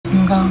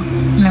ago. I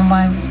mean,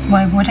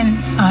 why wouldn't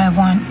I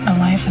want a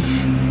life of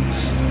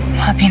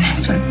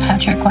happiness with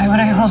Patrick? Why would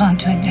I hold on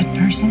to a dead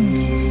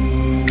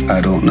person?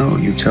 I don't know.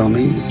 You tell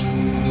me.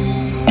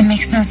 It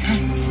makes no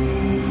sense.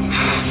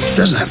 It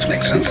doesn't have to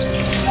make sense.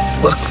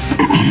 Look,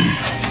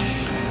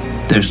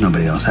 there's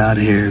nobody else out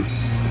here.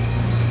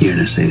 You're in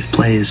a safe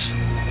place.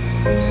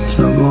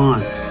 So go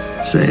on,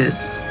 say it.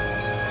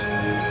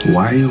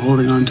 Why are you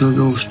holding on to a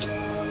ghost?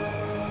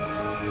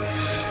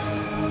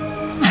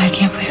 I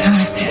can't believe I'm going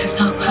to say this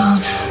out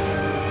loud.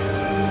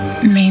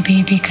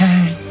 Maybe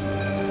because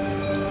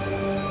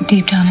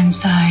deep down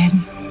inside,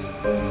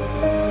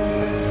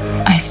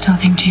 I still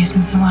think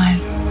Jason's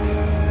alive.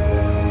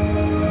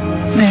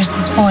 There's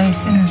this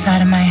voice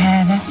inside of my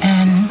head,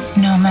 and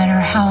no matter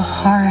how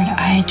hard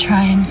I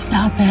try and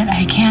stop it,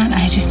 I can't.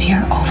 I just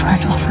hear over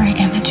and over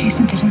again that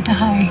Jason didn't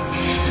die.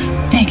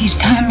 And it keeps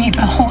telling me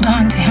to hold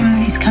on to him,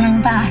 that he's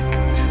coming back.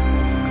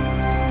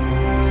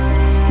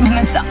 I mean,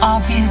 it's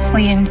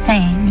obviously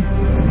insane,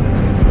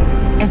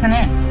 isn't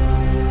it?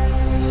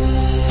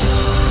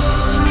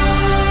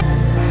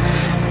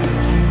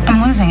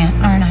 I'm losing it,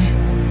 aren't I?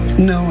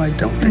 No, I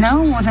don't think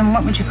No? Well, then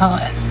what would you call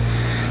it?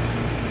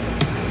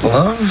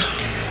 Love?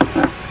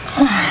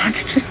 Oh,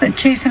 it's just that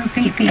Jason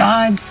beat the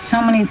odds so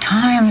many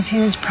times. He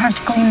was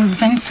practically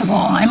invincible.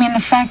 I mean, the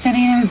fact that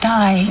he didn't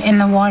die in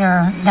the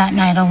water that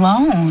night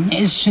alone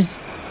is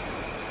just...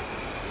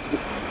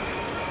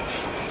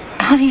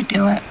 How do you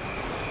do it?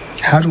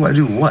 How do I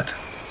do what?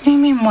 What do you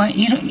mean, what?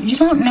 You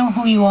don't know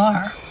who you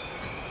are.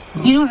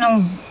 You don't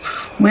know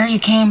where you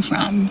came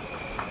from.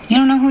 You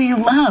don't know who you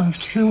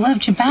who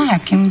loved you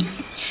back, and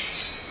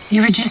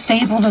you were just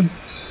able to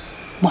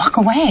walk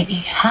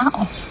away.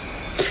 How?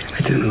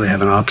 I didn't really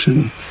have an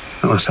option,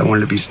 unless I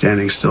wanted to be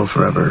standing still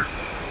forever.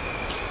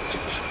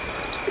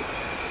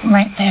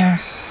 Right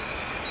there.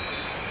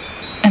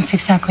 That's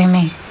exactly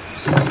me.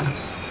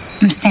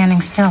 I'm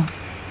standing still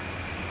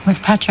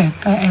with Patrick.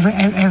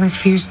 I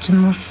refuse to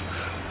move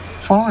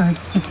forward.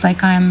 It's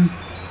like I'm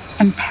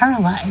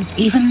paralyzed,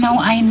 even though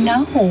I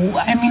know.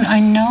 I mean, I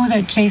know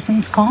that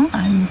Jason's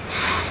gone.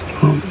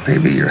 Well,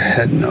 maybe your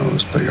head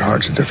knows, but your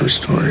heart's a different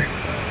story.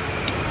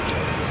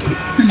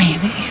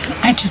 Maybe.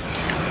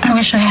 I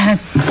wish I had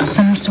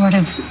some sort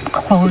of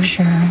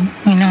closure,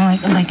 you know,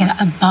 like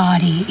a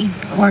body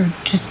or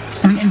just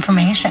some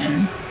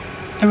information.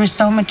 There was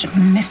so much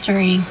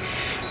mystery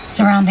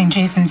surrounding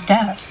Jason's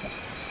death.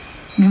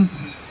 I mean,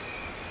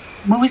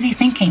 what was he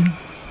thinking?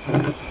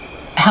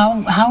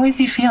 How is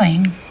he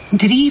feeling?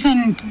 Did he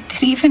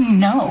even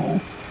know?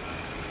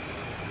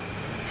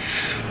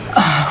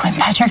 Oh, when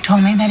Patrick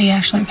told me that he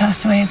actually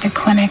passed away at the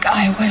clinic,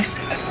 I was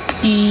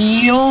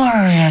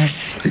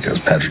furious. Because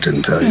Patrick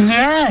didn't tell you?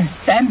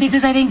 Yes, and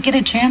because I didn't get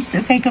a chance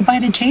to say goodbye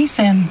to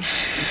Jason.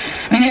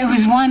 I mean, it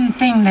was one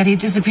thing that he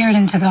disappeared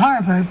into the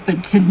harbor,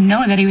 but to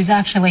know that he was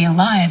actually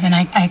alive and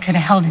I could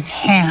have held his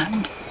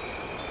hand.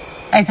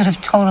 I could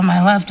have told him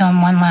I loved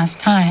him one last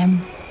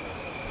time.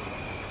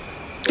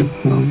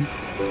 Well,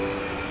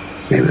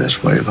 maybe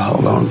that's why you've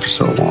held on for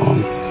so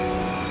long.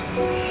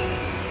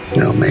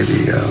 You know,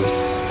 maybe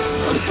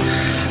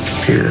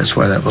that's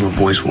why that little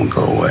voice won't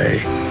go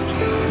away.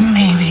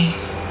 Maybe.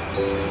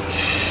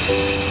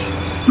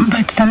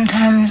 But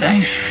sometimes I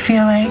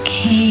feel like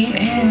he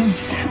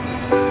is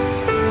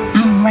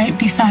right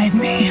beside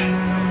me.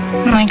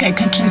 Like I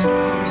could just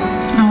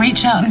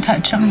reach out and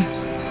touch him.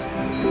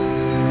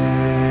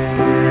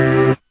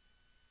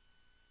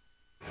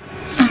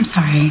 I'm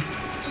sorry.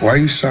 Why are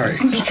you sorry?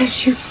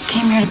 Because you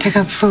came here to pick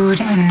up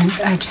food and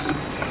I just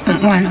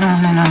went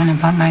on and on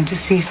about my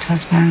deceased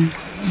husband.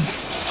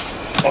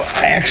 Well,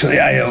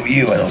 I owe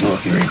you. I don't know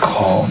if you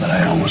recall that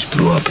I almost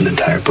blew up an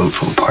entire boat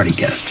full of party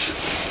guests.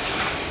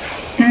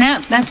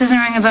 No, that doesn't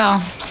ring a bell.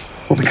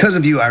 Well, because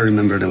of you, I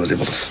remembered and was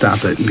able to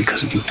stop it, and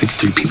because of you,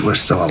 53 people are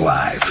still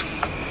alive.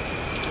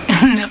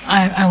 No,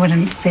 I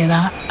wouldn't say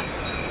that.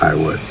 I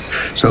would.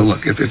 So,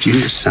 look, if you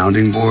need a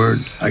sounding board,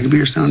 I can be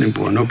your sounding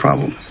board, no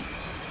problem.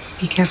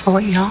 Be careful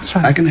what you offer.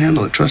 I can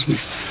handle it, trust me.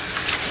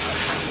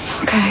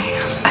 Okay,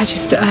 I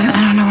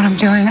don't know what I'm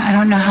doing. I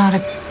don't know how to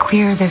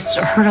clear this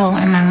hurdle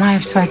in my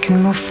life so I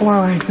can move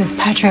forward with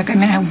Patrick. I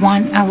mean, I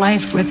want a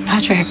life with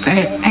Patrick.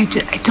 I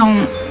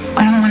don't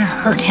want to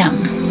hurt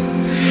him.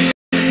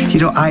 You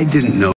know, I didn't know